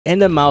and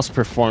the mouse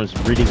performs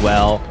really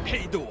well.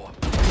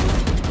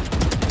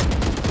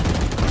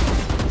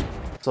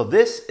 So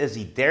this is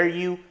the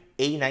Dareu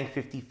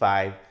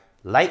A955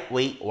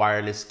 lightweight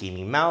wireless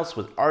gaming mouse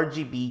with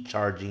RGB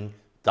charging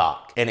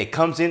dock. And it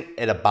comes in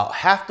at about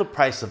half the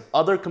price of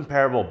other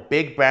comparable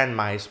big brand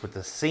mice with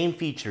the same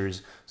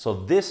features. So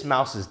this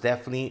mouse is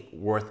definitely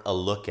worth a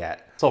look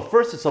at. So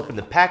first, let's open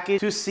the package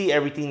to see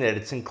everything that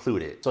it's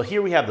included. So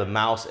here we have the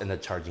mouse and the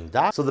charging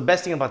dock. So the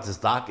best thing about this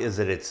dock is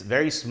that it's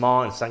very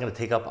small and it's not gonna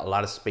take up a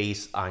lot of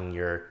space on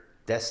your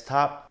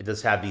desktop. It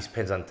does have these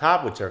pins on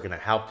top, which are going to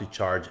help to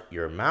charge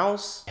your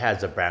mouse. It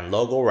has a brand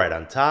logo right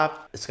on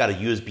top. It's got a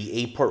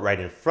USB-A port right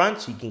in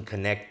front, so you can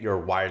connect your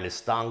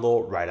wireless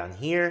dongle right on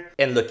here.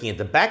 And looking at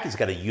the back, it's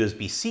got a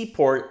USB-C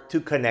port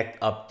to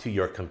connect up to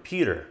your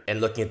computer.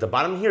 And looking at the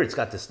bottom here, it's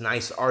got this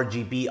nice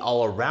RGB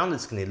all around.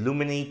 It's going to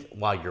illuminate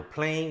while you're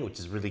playing, which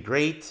is really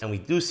great. And we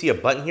do see a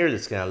button here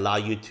that's going to allow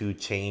you to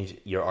change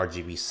your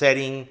RGB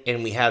setting.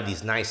 And we have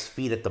these nice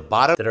feet at the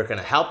bottom that are going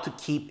to help to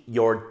keep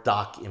your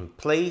dock in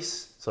place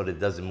so that it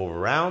doesn't move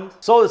around.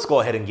 So let's go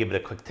ahead and give it a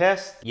quick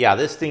test. Yeah,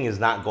 this thing is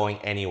not going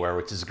anywhere,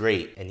 which is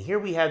great. And here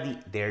we have the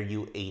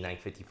Dareu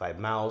A955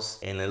 mouse,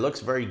 and it looks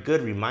very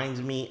good. Reminds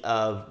me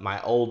of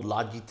my old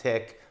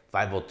Logitech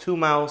 502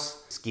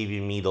 mouse. It's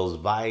giving me those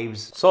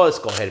vibes. So let's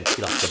go ahead and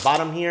peel off the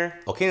bottom here.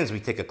 Okay, as we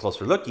take a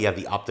closer look, you have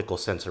the optical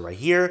sensor right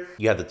here.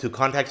 You have the two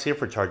contacts here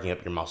for charging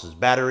up your mouse's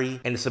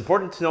battery. And it's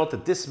important to note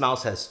that this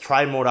mouse has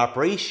tri-mode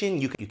operation.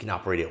 You can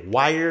operate it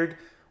wired,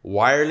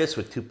 wireless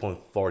with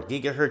 2.4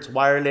 gigahertz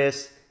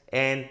wireless,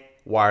 and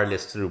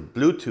wireless through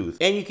Bluetooth.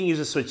 And you can use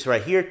a switch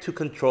right here to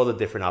control the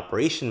different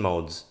operation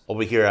modes.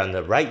 Over here on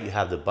the right, you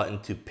have the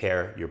button to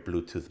pair your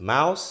Bluetooth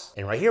mouse.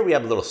 And right here, we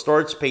have a little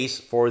storage space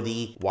for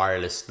the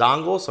wireless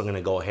dongle. So I'm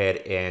gonna go ahead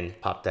and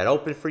pop that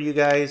open for you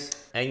guys.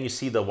 And you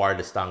see the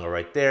wireless dongle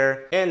right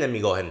there. And let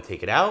me go ahead and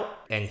take it out.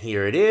 And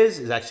here it is.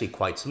 It's actually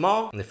quite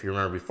small. And if you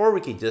remember before, we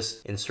could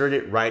just insert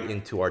it right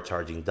into our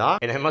charging dock.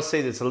 And I must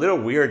say that it's a little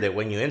weird that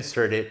when you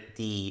insert it,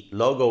 the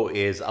logo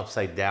is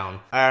upside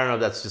down. I don't know if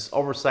that's just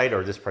oversight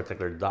or this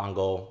particular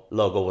dongle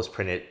logo was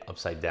printed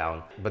upside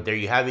down. But there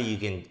you have it. You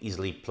can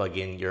easily plug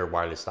in your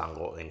wireless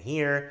dongle in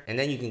here. And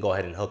then you can go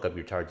ahead and hook up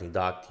your charging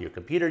dock to your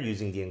computer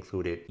using the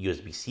included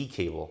USB-C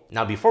cable.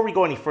 Now, before we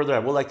go any further, I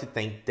would like to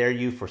thank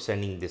Dareu for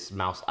sending this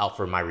mouse out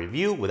for my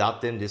review.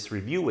 Without them, this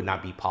review would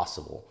not be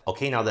possible.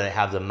 Okay, now that I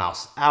have the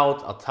mouse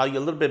out, I'll tell you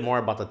a little bit more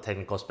about the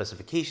technical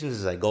specifications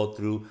as I go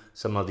through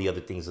some of the other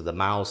things of the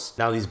mouse.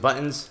 Now, these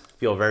buttons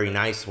feel very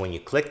nice when you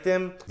click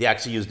them. They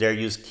actually use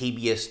Dareu's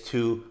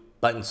KBS2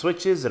 button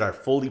switches that are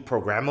fully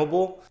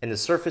programmable, and the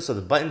surface of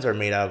the buttons are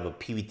made out of a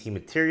PVT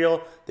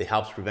material that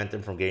helps prevent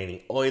them from getting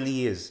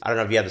oily. I don't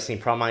know if you have the same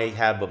problem I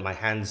have, but my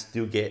hands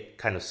do get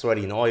kind of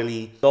sweaty and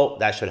oily, so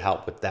that should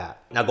help with that.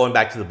 Now, going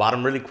back to the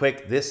bottom really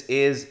quick, this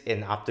is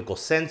an optical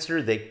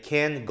sensor that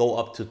can go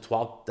up to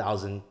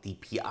 12,000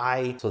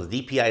 DPI. So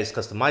the DPI is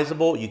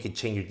customizable. You can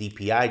change your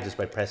DPI just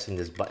by pressing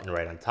this button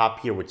right on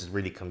top here, which is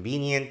really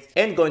convenient.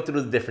 And going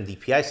through the different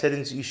DPI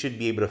settings, you should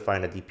be able to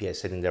find a DPI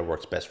setting that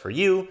works best for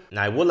you.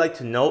 Now, I would like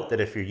to note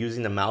that if you're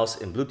using the mouse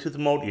in Bluetooth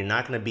mode, you're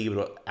not going to be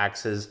able to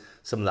access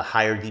some of the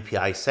higher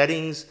DPI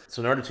settings.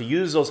 So in order to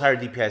use those higher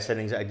DPI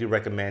settings, I do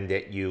recommend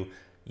that you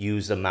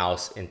use the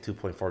mouse in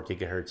 2.4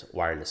 gigahertz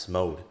wireless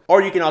mode.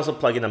 Or you can also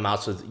plug in the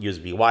mouse with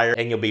USB wire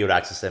and you'll be able to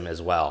access them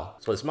as well.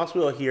 So this mouse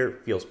wheel here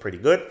feels pretty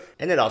good,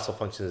 and it also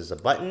functions as a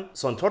button.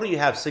 So in total, you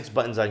have 6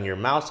 buttons on your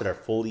mouse that are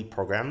fully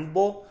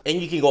programmable, and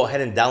you can go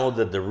ahead and download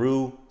the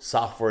Dareu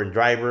software and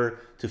driver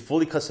to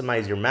fully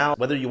customize your mouse,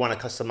 whether you want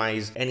to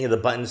customize any of the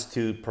buttons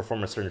to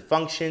perform a certain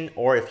function,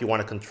 or if you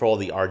want to control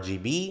the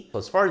RGB. So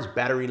as far as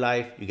battery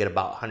life, you get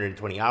about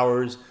 120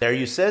 hours.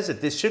 Dareu says that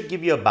this should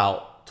give you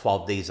about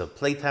 12 days of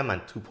playtime on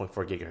 2.4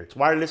 gigahertz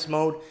wireless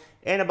mode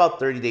and about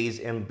 30 days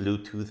in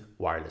Bluetooth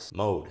wireless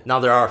mode. Now,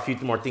 there are a few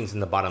more things in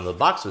the bottom of the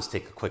box, so let's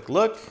take a quick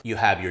look. You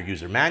have your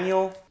user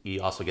manual.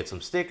 You also get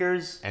some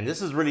stickers, and this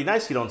is really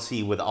nice. You don't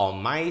see with all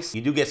mice.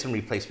 You do get some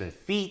replacement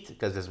feet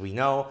because, as we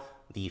know,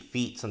 the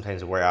feet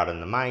sometimes wear out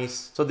on the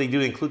mice. So they do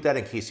include that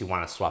in case you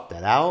want to swap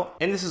that out.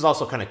 And this is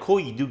also kind of cool.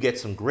 You do get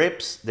some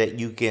grips that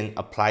you can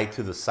apply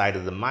to the side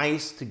of the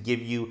mice to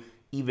give you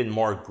even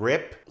more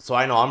grip. So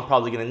I know I'm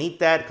probably gonna need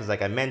that because,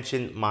 like I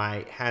mentioned,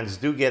 my hands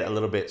do get a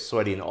little bit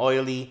sweaty and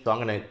oily. So I'm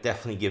gonna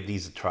definitely give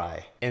these a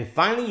try. And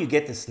finally, you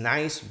get this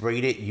nice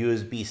braided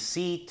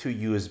USB-C to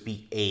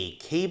USB-A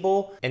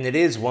cable, and it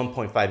is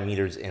 1.5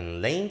 meters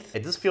in length.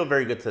 It does feel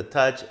very good to the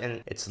touch,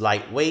 and it's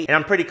lightweight. And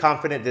I'm pretty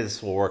confident that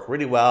this will work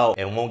really well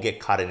and won't get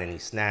caught in any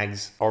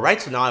snags. All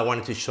right, so now I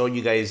wanted to show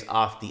you guys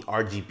off the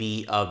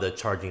RGB of the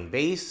charging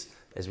base.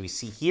 As we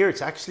see here,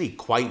 it's actually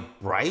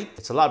quite bright.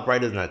 It's a lot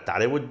brighter than I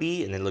thought it would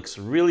be, and it looks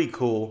really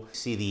cool.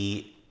 See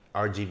the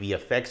RGB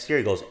effects here.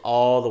 It goes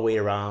all the way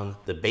around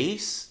the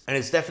base, and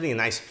it's definitely a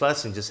nice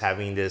plus in just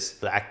having this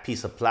black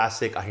piece of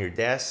plastic on your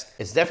desk.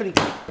 It's definitely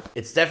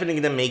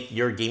gonna make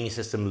your gaming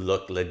system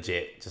look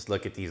legit. Just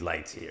look at these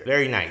lights here.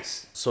 Very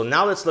nice. So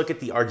now let's look at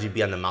the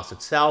RGB on the mouse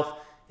itself.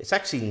 It's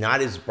actually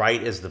not as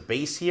bright as the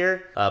base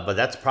here, but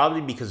that's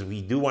probably because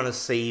we do want to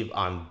save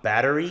on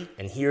battery.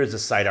 And here is the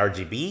side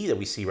RGB that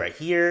we see right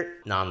here.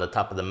 Now on the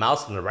top of the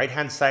mouse on the right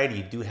hand side,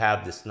 you do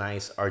have this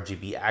nice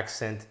RGB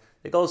accent.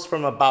 It goes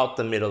from about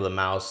the middle of the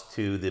mouse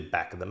to the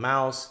back of the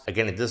mouse.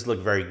 Again, it does look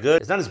very good.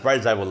 It's not as bright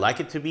as I would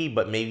like it to be,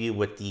 but maybe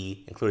with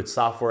the included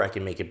software, I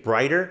can make it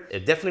brighter.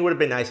 It definitely would have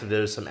been nice if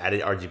there was some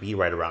added RGB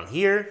right around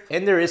here.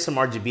 And there is some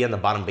RGB on the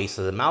bottom base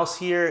of the mouse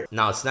here.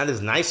 Now, it's not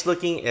as nice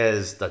looking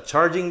as the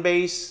charging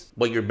base.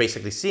 What you're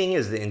basically seeing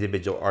is the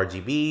individual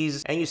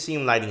RGBs, and you see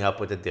them lighting up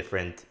with the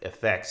different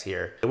effects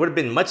here. It would have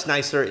been much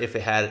nicer if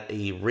it had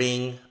a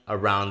ring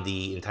around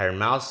the entire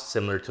mouse,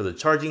 similar to the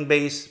charging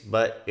base,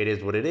 but it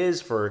is what it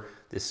is for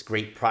this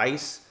great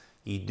price.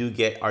 You do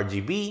get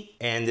RGB,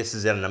 and this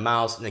is on the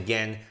mouse. And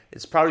again,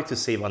 it's probably to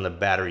save on the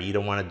battery. You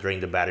don't want to drain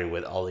the battery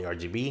with all the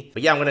RGB.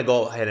 But yeah, I'm gonna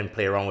go ahead and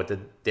play around with the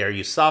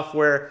Dareu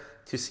software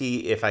to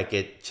see if I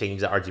could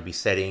change the RGB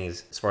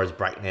settings as far as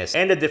brightness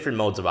and the different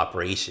modes of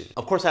operation.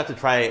 Of course, I have to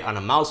try it on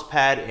a mouse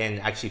pad and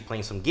actually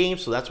playing some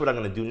games. So that's what I'm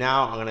gonna do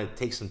now. I'm gonna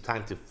take some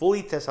time to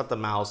fully test out the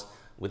mouse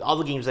with all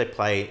the games I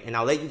play, and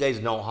I'll let you guys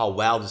know how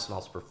well this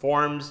mouse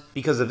performs.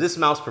 Because if this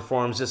mouse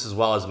performs just as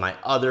well as my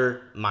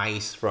other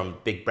mice from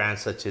big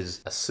brands such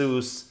as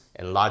ASUS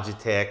and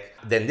Logitech,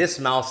 then this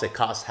mouse that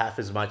costs half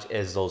as much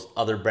as those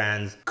other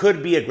brands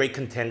could be a great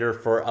contender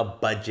for a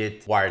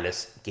budget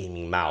wireless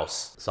gaming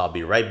mouse. So I'll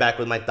be right back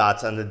with my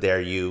thoughts on the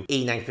Dareu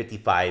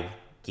A955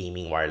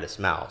 gaming wireless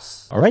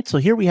mouse. All right, so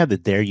here we have the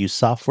Dareu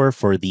software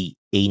for the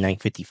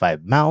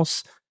A955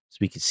 mouse. So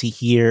we can see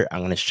here, I'm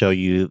going to show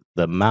you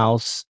the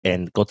mouse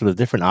and go through the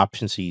different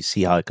options so you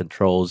see how it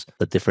controls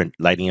the different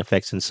lighting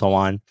effects and so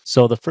on.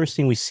 So the first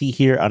thing we see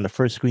here on the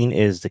first screen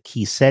is the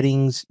key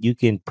settings. You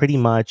can pretty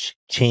much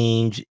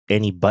change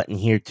any button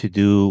here to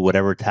do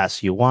whatever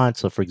task you want.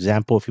 So for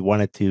example, if you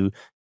wanted to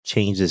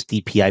change this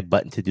DPI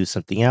button to do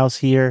something else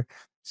here,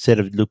 instead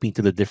of looping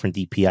to the different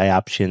DPI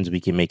options, we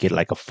can make it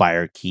like a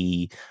fire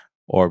key,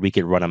 or we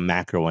could run a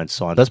macro and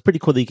so on. That's pretty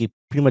cool that you can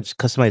pretty much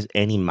customize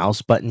any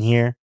mouse button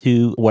here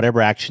to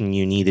whatever action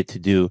you need it to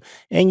do.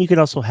 And you can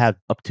also have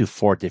up to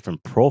 4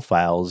 different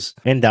profiles.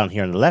 And down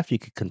here on the left, you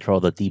can control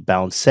the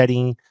debound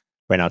setting.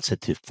 Right now it's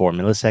set to 4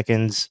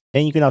 milliseconds.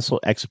 And you can also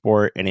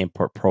export and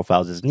import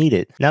profiles as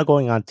needed. Now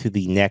going on to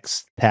the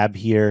next tab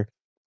here.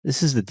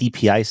 This is the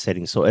DPI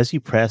setting. So as you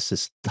press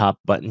this top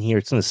button here,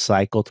 it's going to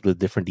cycle through the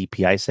different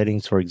DPI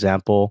settings, for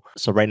example.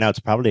 So right now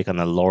it's probably like on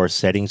the lower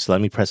settings. So let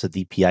me press the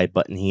DPI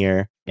button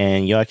here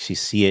and you'll actually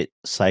see it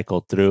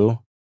cycle through.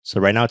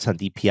 So right now it's on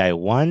DPI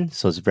 1.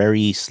 So it's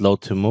very slow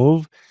to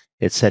move.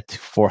 It's set to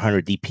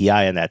 400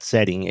 DPI in that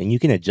setting and you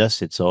can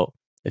adjust it. So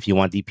if you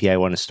want DPI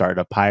 1 to start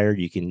up higher,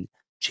 you can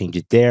change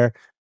it there.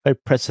 If I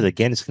press it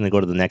again, it's going to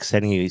go to the next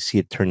setting. You see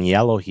it turn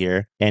yellow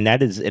here, and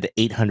that is at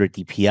 800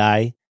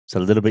 DPI. It's a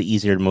little bit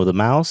easier to move the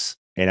mouse.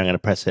 And I'm going to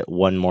press it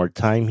one more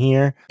time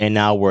here. And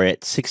now we're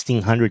at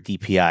 1600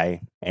 DPI.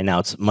 And now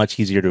it's much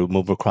easier to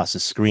move across the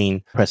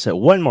screen. Press it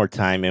one more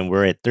time and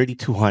we're at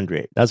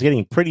 3200. That's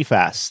getting pretty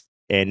fast.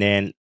 And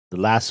then the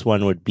last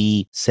one would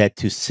be set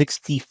to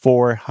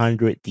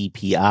 6400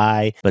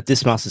 DPI. But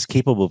this mouse is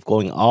capable of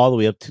going all the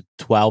way up to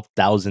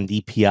 12,000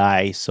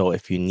 DPI. So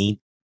if you need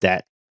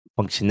that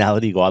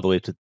functionality, go all the way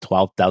to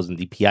 12,000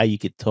 DPI. You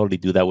could totally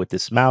do that with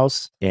this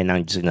mouse. And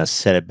I'm just going to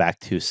set it back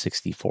to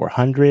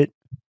 6400.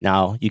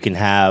 Now you can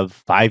have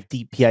 5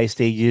 DPI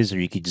stages, or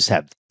you could just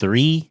have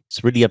 3.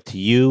 It's really up to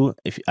you.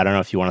 If I don't know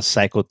if you want to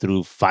cycle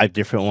through 5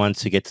 different ones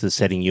to get to the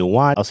setting you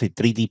want. I'll say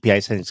 3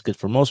 DPI settings is good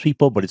for most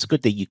people, but it's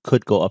good that you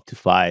could go up to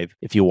 5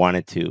 if you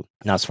wanted to.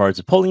 Now, as far as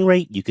the polling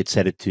rate, you could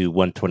set it to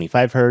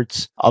 125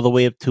 hertz all the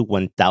way up to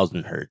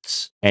 1000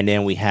 hertz. And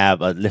then we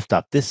have a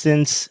liftoff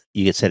distance.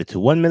 You could set it to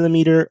 1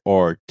 millimeter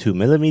or 2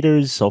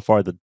 millimeters. So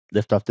far, the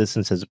liftoff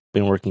distance has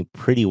been working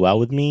pretty well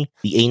with me.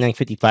 The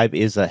A955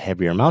 is a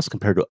heavier mouse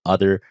compared to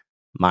other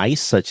mice,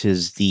 such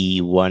as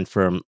the one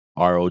from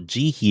ROG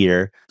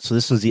here. So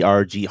this one's the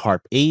ROG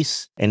Harpe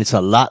Ace, and it's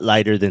a lot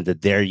lighter than the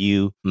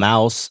Dareu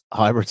mouse.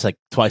 However, it's like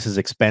twice as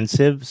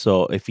expensive.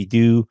 So if you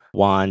do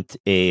want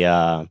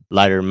a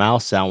lighter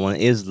mouse, that one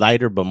is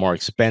lighter but more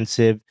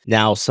expensive.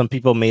 Now, some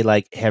people may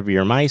like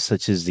heavier mice,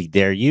 such as the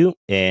Dareu,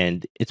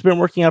 and it's been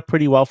working out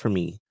pretty well for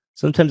me.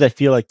 Sometimes I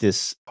feel like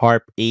this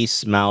Harpe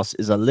Ace mouse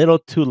is a little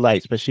too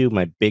light, especially with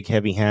my big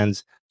heavy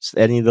hands. Just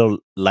any little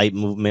light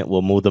movement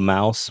will move the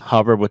mouse.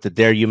 However, with the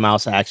Dareu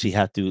mouse, I actually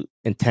have to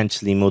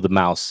intentionally move the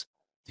mouse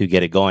to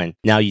get it going.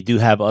 Now, you do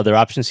have other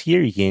options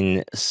here. You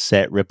can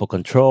set ripple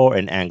control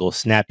and angle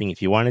snapping if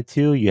you wanted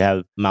to. You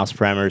have mouse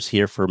parameters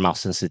here for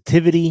mouse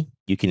sensitivity.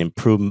 You can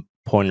improve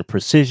pointer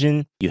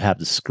precision. You have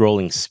the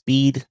scrolling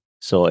speed.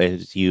 So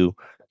as you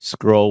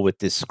scroll with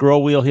this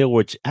scroll wheel here,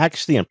 which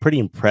actually I'm pretty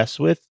impressed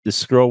with. The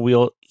scroll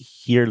wheel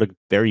here look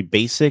very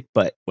basic,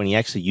 but when you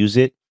actually use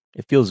it,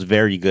 it feels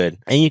very good.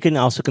 And you can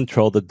also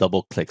control the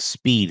double click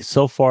speed.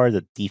 So far,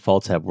 the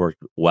defaults have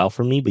worked well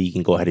for me, but you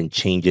can go ahead and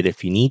change it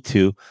if you need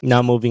to.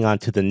 Now moving on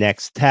to the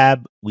next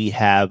tab, we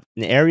have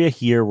an area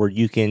here where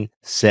you can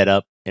set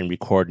up and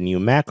record new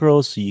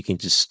macros. So you can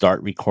just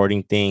start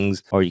recording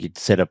things, or you could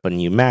set up a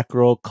new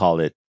macro, call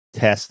it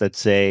test, let's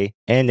say,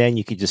 and then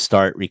you could just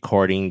start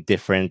recording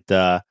different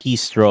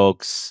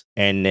keystrokes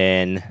and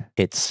then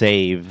hit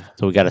save.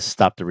 So we got to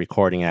stop the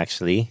recording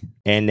actually.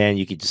 And then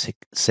you could just hit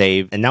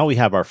save. And now we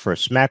have our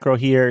first macro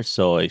here.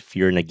 So if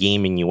you're in a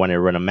game and you want to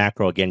run a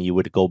macro again, you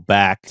would go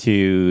back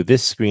to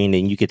this screen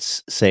and you could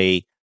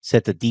say,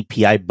 set the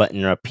DPI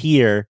button up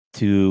here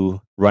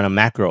to run a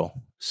macro.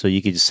 So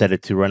you could just set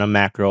it to run a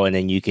macro and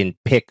then you can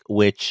pick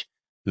which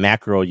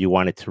macro you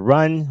want it to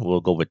run.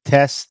 We'll go with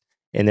test.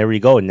 And there we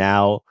go.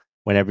 Now,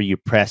 whenever you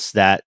press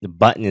that, the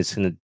button is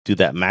going to do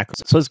that macro.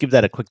 So let's give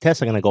that a quick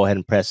test. I'm going to go ahead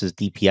and press this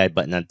DPI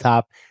button on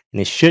top,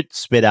 and it should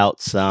spit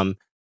out some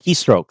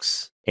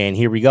keystrokes. And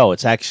here we go.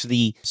 It's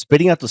actually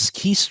spitting out those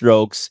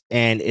keystrokes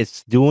and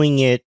it's doing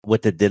it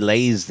with the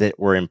delays that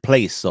were in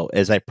place. So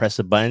as I press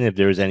a button, if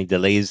there's any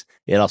delays,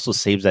 it also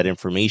saves that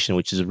information,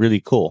 which is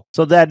really cool.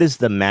 So that is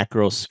the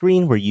macro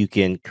screen where you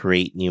can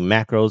create new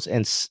macros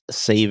and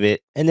save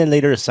it, and then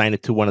later assign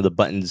it to one of the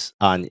buttons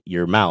on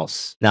your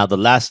mouse. Now, the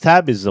last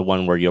tab is the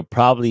one where you'll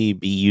probably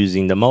be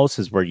using the most,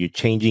 is where you're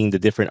changing the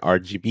different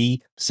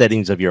RGB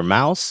settings of your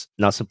mouse.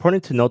 Now, it's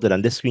important to note that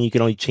on this screen, you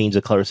can only change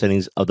the color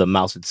settings of the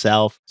mouse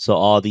itself. So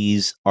all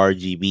these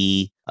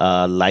RGB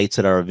lights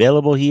that are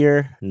available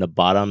here in the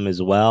bottom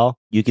as well,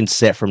 you can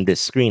set from this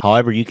screen.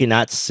 However, you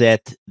cannot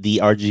set the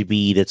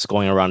RGB that's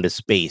going around this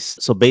base.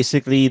 So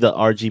basically, the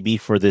RGB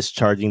for this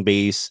charging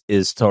base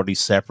is totally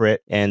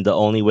separate. And the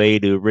only way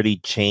to really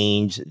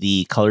change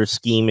the color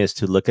scheme is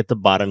to look at the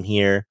bottom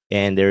here.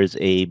 And there's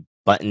a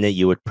button that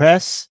you would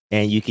press,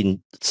 and you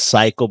can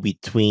cycle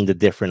between the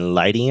different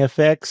lighting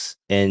effects.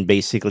 And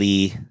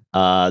basically,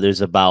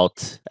 there's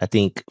about, I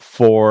think,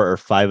 4 or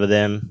 5 of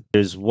them.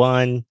 There's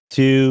 1,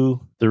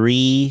 2,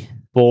 3,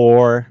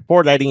 four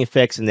lighting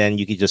effects, and then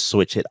you could just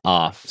switch it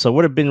off. So it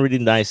would have been really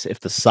nice if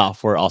the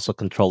software also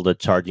controlled the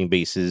charging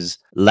base's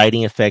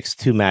lighting effects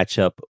to match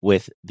up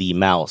with the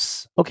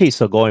mouse. Okay,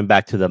 so going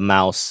back to the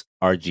mouse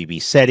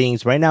RGB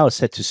settings, right now it's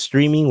set to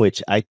streaming,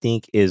 which I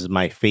think is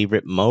my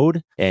favorite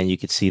mode. And you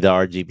can see the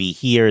RGB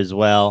here as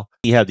well.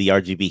 You have the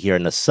RGB here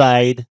on the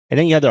side, and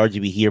then you have the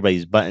RGB here by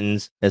these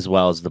buttons, as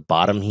well as the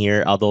bottom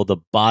here. Although the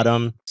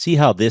bottom, see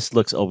how this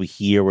looks over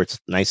here where it's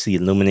nicely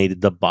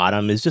illuminated? The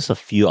bottom is just a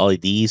few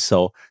LEDs,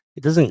 so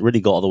it doesn't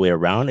really go all the way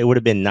around. It would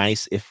have been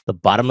nice if the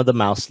bottom of the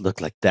mouse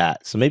looked like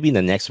that. So maybe in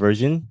the next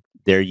version,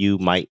 there you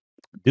might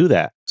do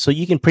that. So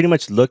you can pretty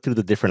much look through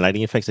the different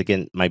lighting effects.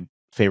 Again, my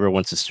favorite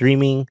one's is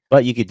streaming,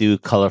 but you could do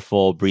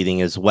colorful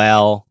breathing as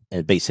well.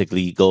 It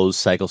basically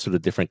cycles through the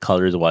different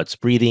colors while it's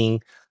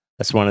breathing.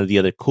 That's one of the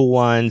other cool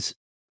ones.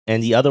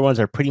 And the other ones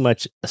are pretty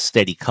much a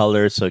steady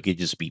color, so it could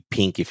just be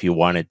pink if you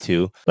wanted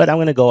to. But I'm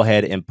going to go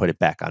ahead and put it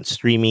back on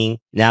streaming.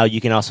 Now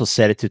you can also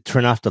set it to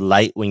turn off the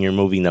light when you're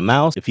moving the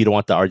mouse. If you don't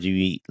want the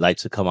RGB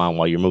lights to come on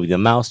while you're moving the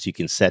mouse, you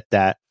can set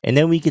that. And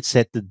then we could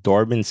set the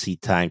dormancy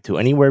time to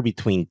anywhere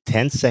between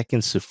 10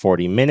 seconds to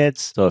 40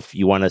 minutes. So if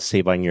you want to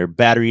save on your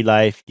battery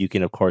life, you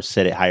can of course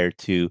set it higher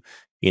to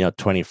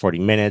 20 40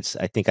 minutes.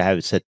 I think I have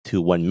it set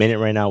to 1 minute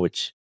right now,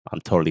 which I'm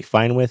totally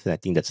fine with, and I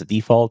think that's a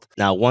default.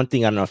 Now, one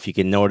thing, I don't know if you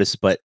can notice,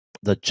 but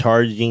the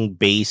charging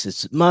base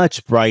is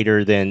much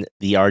brighter than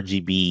the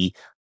RGB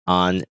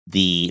on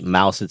the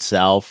mouse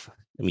itself.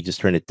 Let me just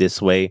turn it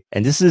this way.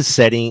 And this is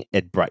setting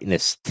at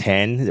brightness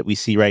 10 that we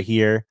see right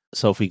here.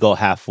 So if we go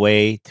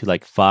halfway to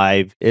like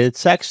 5,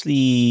 it's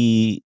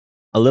actually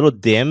a little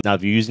dim. Now,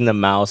 if you're using the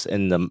mouse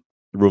and the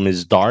room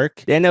is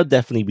dark, then it'll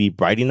definitely be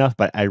bright enough.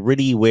 But I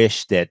really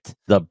wish that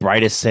the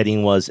brightest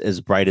setting was as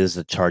bright as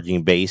the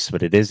charging base,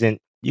 but it isn't.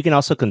 You can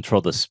also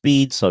control the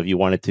speed. So if you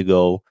wanted to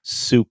go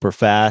super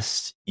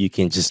fast, you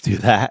can just do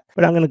that.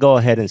 But I'm going to go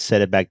ahead and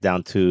set it back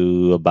down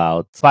to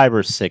about 5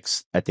 or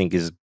 6, I think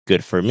is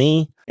good for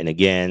me. And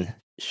again,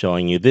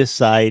 showing you this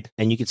side,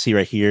 and you can see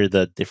right here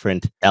the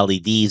different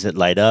LEDs that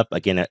light up.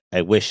 Again,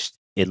 I wish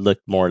it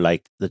looked more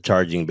like the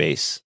charging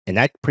base. And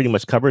that pretty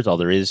much covers all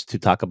there is to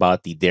talk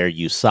about the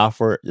Dareu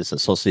software that's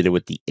associated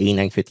with the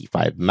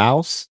A955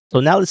 mouse. So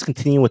now let's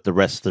continue with the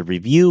rest of the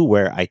review,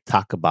 where I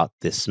talk about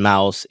this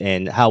mouse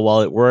and how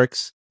well it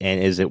works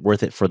and is it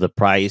worth it for the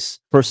price.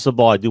 First of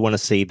all, I do want to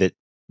say that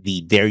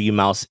the Dareu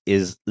mouse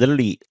is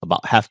literally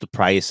about half the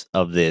price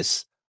of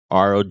this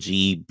ROG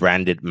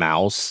branded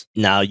mouse.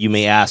 Now, you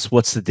may ask,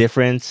 what's the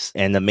difference?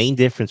 And the main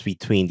difference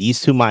between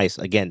these two mice,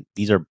 again,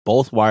 these are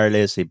both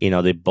wireless. They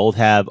both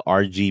have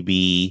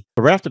RGB.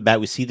 So right off the bat,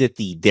 we see that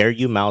the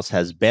Dareu mouse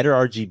has better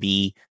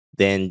RGB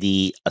than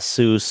the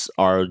ASUS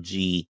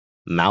ROG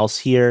mouse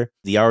here.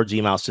 The ROG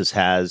mouse just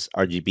has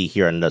RGB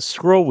here on the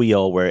scroll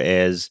wheel,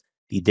 whereas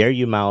the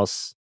Dareu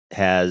mouse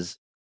has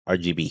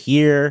RGB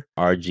here,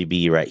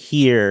 RGB right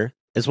here,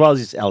 as well as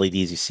these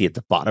LEDs you see at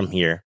the bottom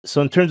here.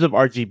 So in terms of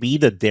RGB,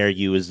 the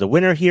Dareu is the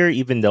winner here,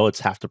 even though it's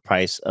half the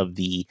price of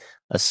the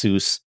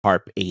ASUS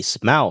Harpe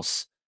Ace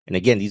mouse. And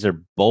again, these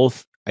are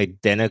both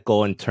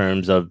identical in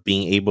terms of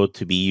being able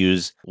to be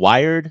used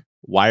wired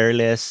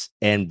wireless,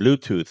 and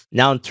Bluetooth.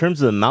 Now, in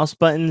terms of the mouse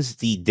buttons,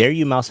 the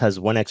Dareu mouse has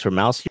one extra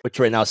mouse here, which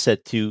right now is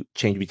set to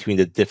change between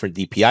the different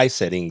DPI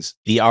settings.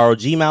 The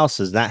ROG mouse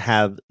does not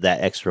have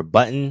that extra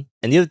button.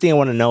 And the other thing I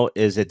want to note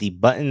is that the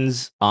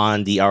buttons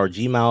on the ROG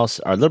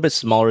mouse are a little bit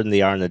smaller than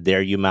they are on the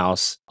Dareu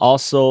mouse.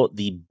 Also,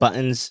 the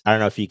buttons, I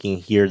don't know if you can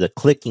hear the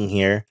clicking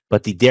here,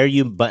 but the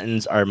Dareu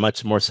buttons are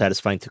much more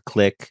satisfying to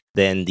click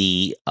than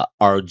the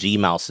ROG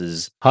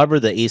mouses. However,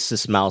 the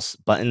ASUS mouse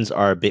buttons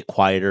are a bit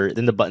quieter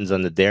than the buttons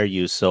on the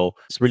Dareu, so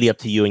it's really up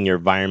to you and your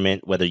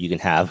environment whether you can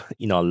have,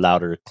 a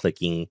louder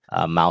clicking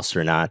mouse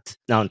or not.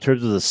 Now, in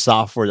terms of the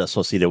software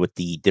associated with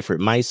the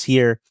different mice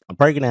here, I'm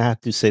probably going to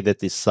have to say that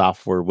the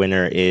software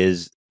winner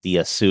is the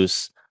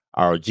ASUS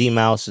ROG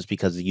mouse, just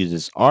because it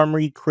uses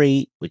Armory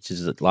Crate, which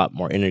is a lot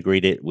more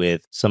integrated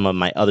with some of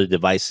my other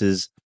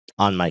devices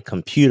on my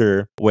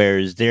computer,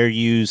 whereas their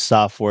use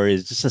software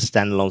is just a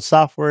standalone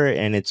software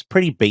and it's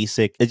pretty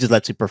basic. It just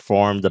lets you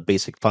perform the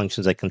basic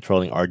functions like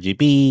controlling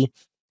RGB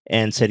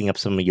and setting up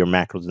some of your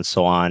macros and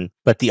so on.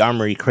 But the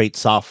Armory Crate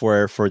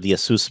software for the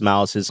ASUS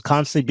mouse is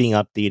constantly being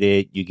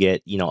updated. You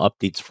get,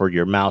 updates for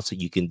your mouse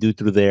that you can do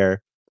through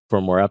there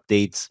for more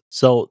updates.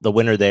 So the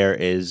winner there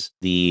is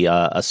the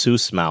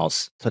ASUS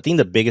mouse. So I think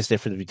the biggest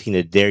difference between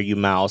the Dareu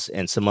mouse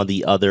and some of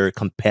the other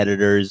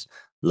competitors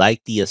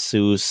like the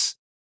ASUS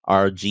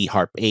ROG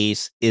Harpe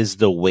Ace is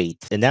the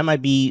weight. And that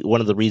might be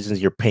one of the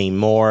reasons you're paying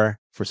more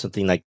for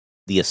something like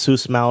the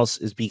ASUS mouse,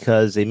 is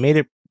because they made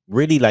it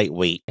really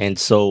lightweight. And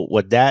so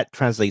what that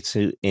translates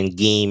to in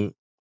game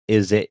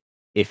is that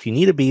if you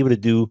need to be able to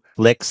do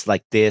flicks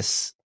like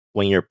this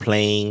when you're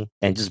playing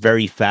and just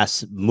very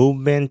fast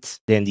movement,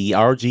 then the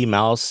ROG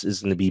mouse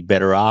is going to be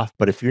better off.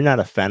 But if you're not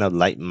a fan of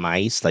light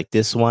mice like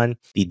this one,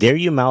 the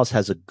Dareu mouse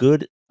has a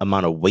good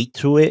amount of weight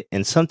to it.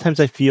 And sometimes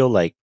I feel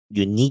like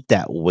you need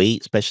that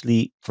weight,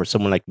 especially for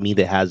someone like me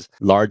that has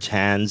large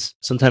hands.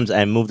 Sometimes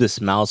I move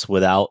this mouse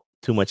without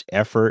too much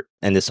effort,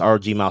 and this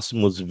ROG mouse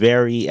moves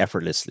very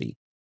effortlessly.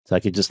 So I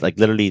could just like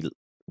literally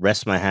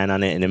rest my hand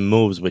on it and it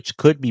moves, which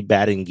could be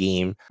bad in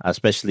game,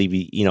 especially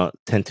if you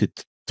tend to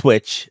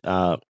twitch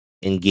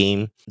in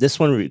game. This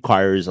one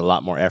requires a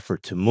lot more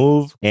effort to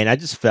move, and I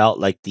just felt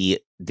like the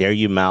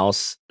Dareu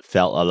mouse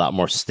felt a lot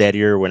more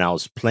steadier when I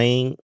was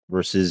playing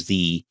versus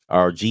the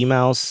RG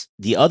mouse.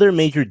 The other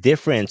major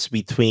difference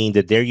between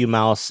the Dareu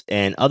mouse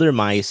and other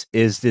mice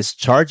is this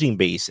charging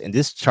base. And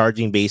this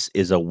charging base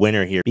is a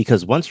winner here,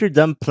 because once you're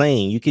done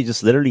playing, you can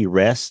just literally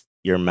rest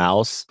your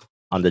mouse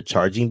on the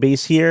charging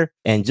base here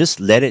and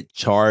just let it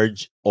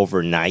charge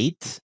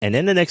overnight. And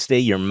then the next day,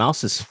 your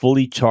mouse is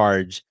fully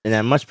charged. And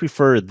I much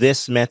prefer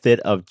this method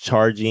of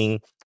charging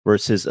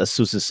versus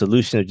ASUS's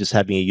solution of just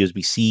having a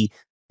USB-C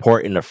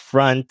port in the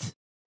front,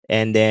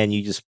 and then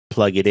you just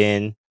plug it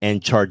in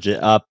and charge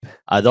it up.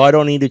 Though I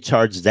don't need to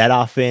charge that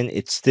often,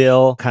 it's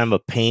still kind of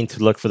a pain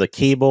to look for the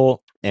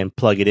cable and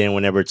plug it in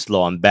whenever it's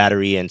low on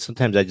battery. And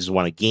sometimes I just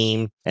want to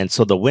game. And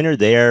so the winner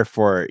there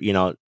for,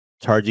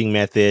 charging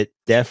method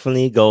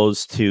definitely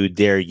goes to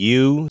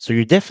Dareu. So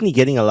you're definitely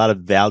getting a lot of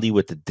value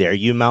with the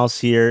Dareu mouse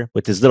here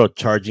with this little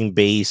charging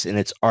base, and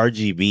it's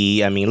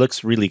RGB. I mean, it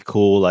looks really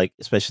cool, like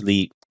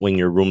especially when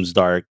your room's dark.